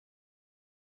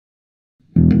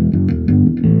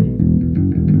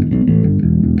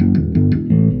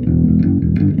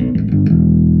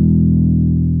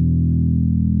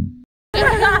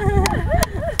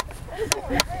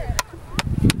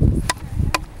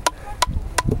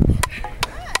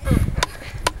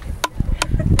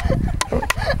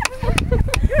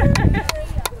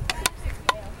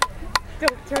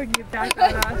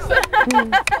Yeah,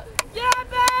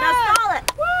 man! Now stall it.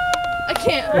 Woo! I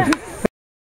can't.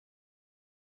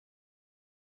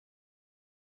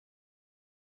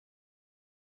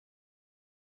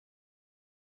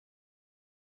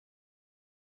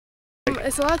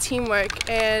 It's a lot of teamwork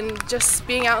and just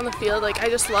being out in the field. Like, I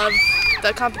just love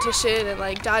the competition and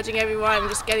like dodging everyone and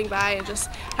just getting by and just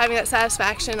having that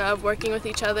satisfaction of working with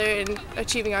each other and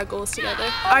achieving our goals together.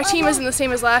 Our team isn't the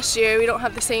same as last year. We don't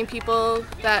have the same people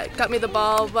that got me the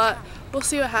ball, but we'll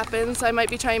see what happens. I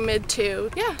might be trying mid too.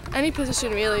 Yeah, any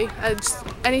position really.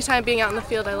 Anytime being out in the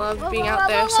field, I love being out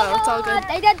there, so it's all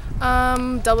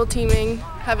good. Double teaming,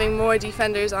 having more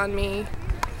defenders on me.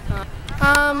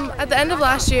 At the end of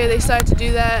last year, they started to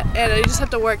do that, and I just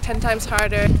have to work 10 times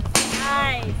harder.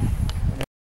 Nice.